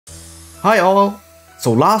Hi all!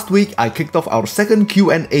 So last week I kicked off our second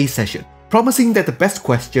Q&A session, promising that the best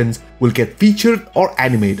questions will get featured or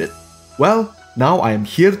animated. Well, now I am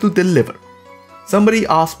here to deliver. Somebody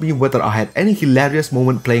asked me whether I had any hilarious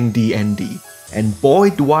moment playing D&D, and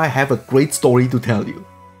boy do I have a great story to tell you.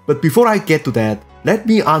 But before I get to that, let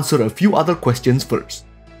me answer a few other questions first.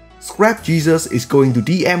 Scrap Jesus is going to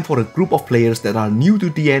DM for a group of players that are new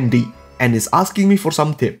to D&D and is asking me for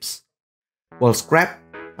some tips. Well, Scrap,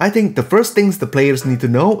 I think the first things the players need to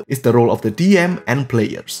know is the role of the DM and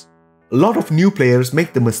players. A lot of new players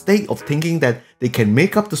make the mistake of thinking that they can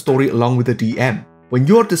make up the story along with the DM. When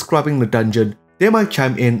you're describing the dungeon, they might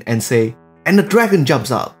chime in and say, "And the dragon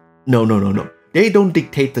jumps out." No. They don't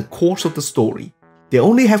dictate the course of the story. They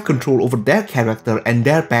only have control over their character and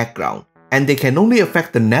their background, and they can only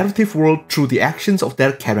affect the narrative world through the actions of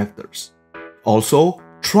their characters. Also,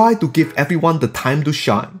 try to give everyone the time to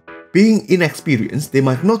shine. Being inexperienced, they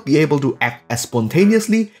might not be able to act as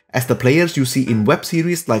spontaneously as the players you see in web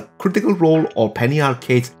series like Critical Role or Penny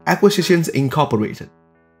Arcade's Acquisitions Incorporated.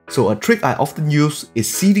 So a trick I often use is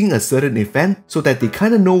seeding a certain event so that they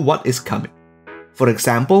kinda know what is coming. For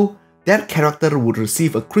example, their character would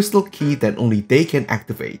receive a crystal key that only they can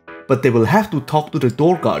activate, but they will have to talk to the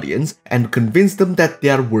Door Guardians and convince them that they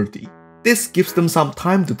are worthy. This gives them some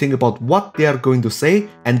time to think about what they are going to say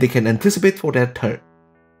and they can anticipate for their turn.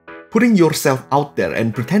 Putting yourself out there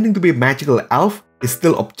and pretending to be a magical elf is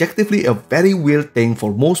still objectively a very weird thing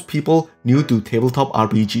for most people new to tabletop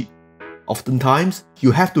RPG. Oftentimes,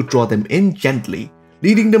 you have to draw them in gently,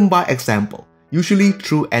 leading them by example, usually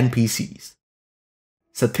through NPCs.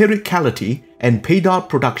 Satiricality and Paydart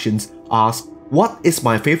Productions ask, what is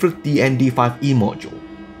my favorite D&D 5e module?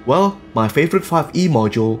 Well, my favorite 5e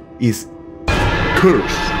module is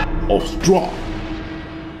Curse of Strahd.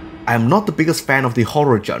 I am not the biggest fan of the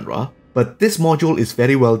horror genre, but this module is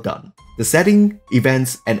very well done. The setting,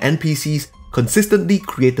 events, and NPCs consistently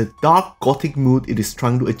create the dark gothic mood it is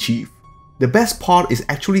trying to achieve. The best part is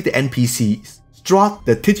actually the NPCs. Strahd,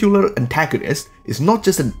 the titular antagonist, is not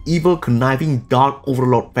just an evil, conniving, dark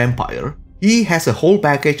overlord vampire. He has a whole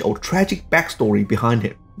baggage of tragic backstory behind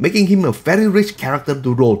him, making him a very rich character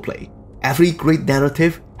to roleplay. Every great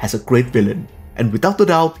narrative has a great villain, and without a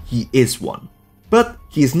doubt, he is one. But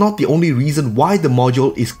he is not the only reason why the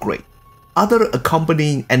module is great. Other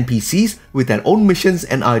accompanying NPCs with their own missions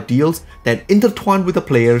and ideals that intertwine with the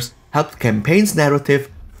players help the campaign's narrative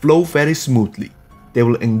flow very smoothly. They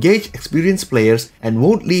will engage experienced players and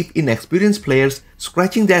won't leave inexperienced players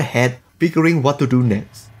scratching their head figuring what to do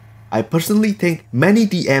next. I personally think many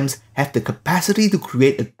DMs have the capacity to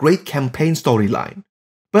create a great campaign storyline,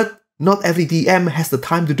 but not every DM has the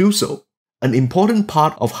time to do so. An important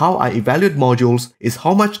part of how I evaluate modules is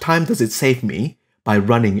how much time does it save me by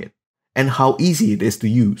running it, and how easy it is to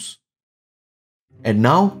use. And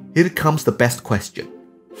now, here comes the best question.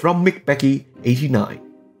 From McBecky89.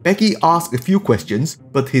 Becky asked a few questions,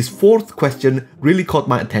 but his fourth question really caught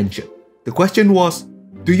my attention. The question was,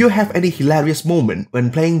 do you have any hilarious moment when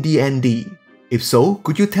playing D&D? If so,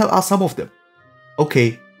 could you tell us some of them?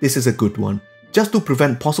 Okay, this is a good one. Just to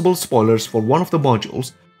prevent possible spoilers for one of the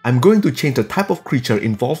modules, I'm going to change the type of creature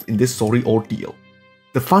involved in this sorry ordeal.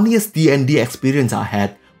 The funniest D&D experience I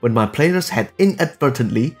had when my players had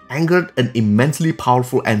inadvertently angered an immensely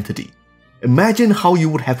powerful entity. Imagine how you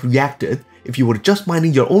would have reacted if you were just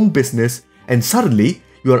minding your own business and suddenly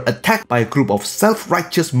you are attacked by a group of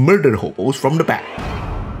self-righteous murder hobos from the back.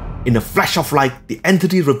 In a flash of light, the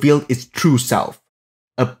entity revealed its true self.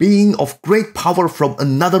 A being of great power from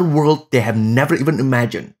another world they have never even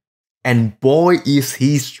imagined. And boy is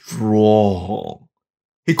he strong.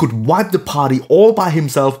 He could wipe the party all by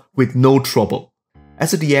himself with no trouble.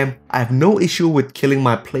 As a DM, I have no issue with killing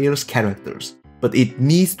my players' characters, but it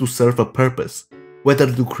needs to serve a purpose.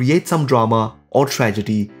 Whether to create some drama or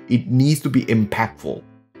tragedy, it needs to be impactful.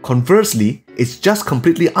 Conversely, it's just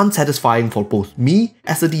completely unsatisfying for both me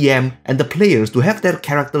as a DM and the players to have their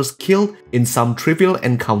characters killed in some trivial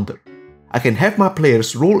encounter. I can have my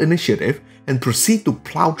players roll initiative and proceed to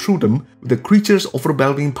plow through them with the creature's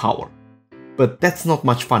overwhelming power. But that's not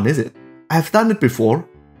much fun, is it? I've done it before,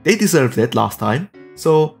 they deserved it last time,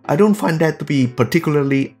 so I don't find that to be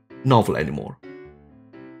particularly novel anymore.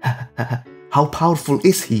 How powerful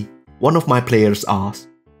is he? One of my players asked.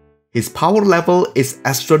 His power level is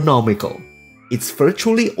astronomical. It's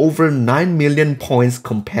virtually over 9 million points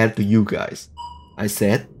compared to you guys. I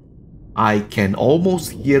said. I can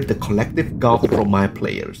almost hear the collective gulp from my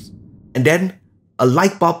players. And then, a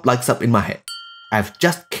light bulb lights up in my head. I've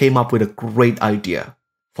just came up with a great idea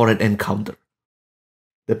for an encounter.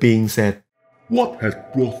 The being said, What has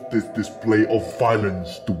brought this display of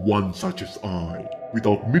violence to one such as I,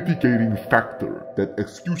 without mitigating factor that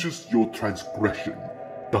excuses your transgression?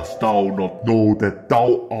 Dost thou not know that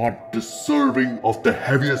thou art deserving of the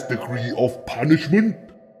heaviest degree of punishment?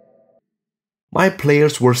 My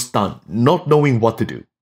players were stunned, not knowing what to do.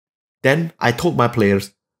 Then I told my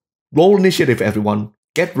players, roll initiative everyone,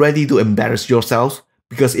 get ready to embarrass yourselves,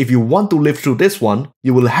 because if you want to live through this one,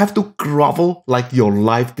 you will have to grovel like your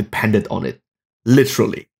life depended on it.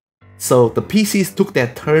 Literally. So the PCs took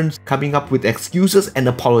their turns coming up with excuses and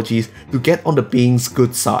apologies to get on the being's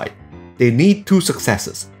good side. They need two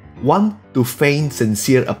successes, one to feign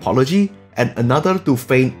sincere apology and another to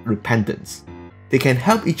feign repentance. They can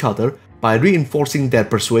help each other by reinforcing their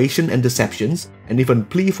persuasion and deceptions and even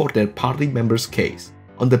plead for their party member's case.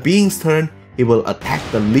 On the being's turn, he will attack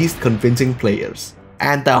the least convincing players.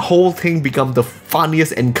 And the whole thing becomes the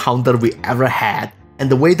funniest encounter we ever had, and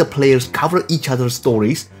the way the players cover each other's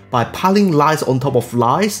stories by piling lies on top of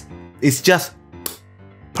lies is just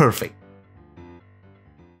perfect.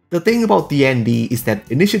 The thing about D&D is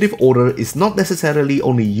that initiative order is not necessarily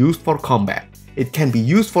only used for combat. It can be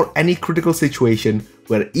used for any critical situation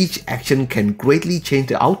where each action can greatly change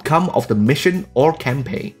the outcome of the mission or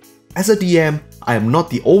campaign. As a DM, I am not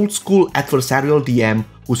the old school adversarial DM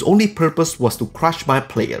whose only purpose was to crush my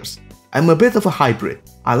players. I'm a bit of a hybrid.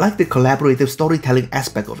 I like the collaborative storytelling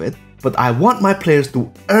aspect of it, but I want my players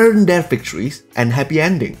to earn their victories and happy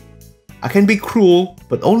ending. I can be cruel,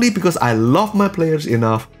 but only because I love my players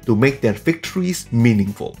enough to make their victories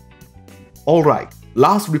meaningful. Alright,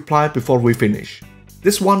 last reply before we finish.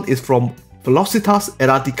 This one is from Velocitas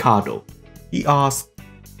Eradicado. He asks,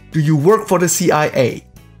 do you work for the CIA?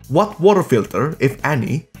 What water filter, if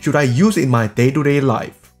any, should I use in my day-to-day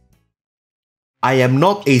life? I am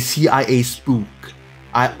not a CIA spook.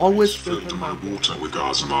 I always filter my water with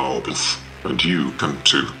Gazama Orbis, and you can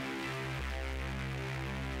too.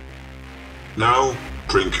 Now,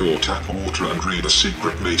 drink your tap water and read a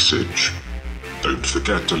secret message. Don't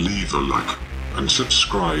forget to leave a like and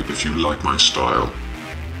subscribe if you like my style.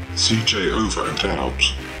 CJ over and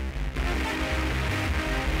out.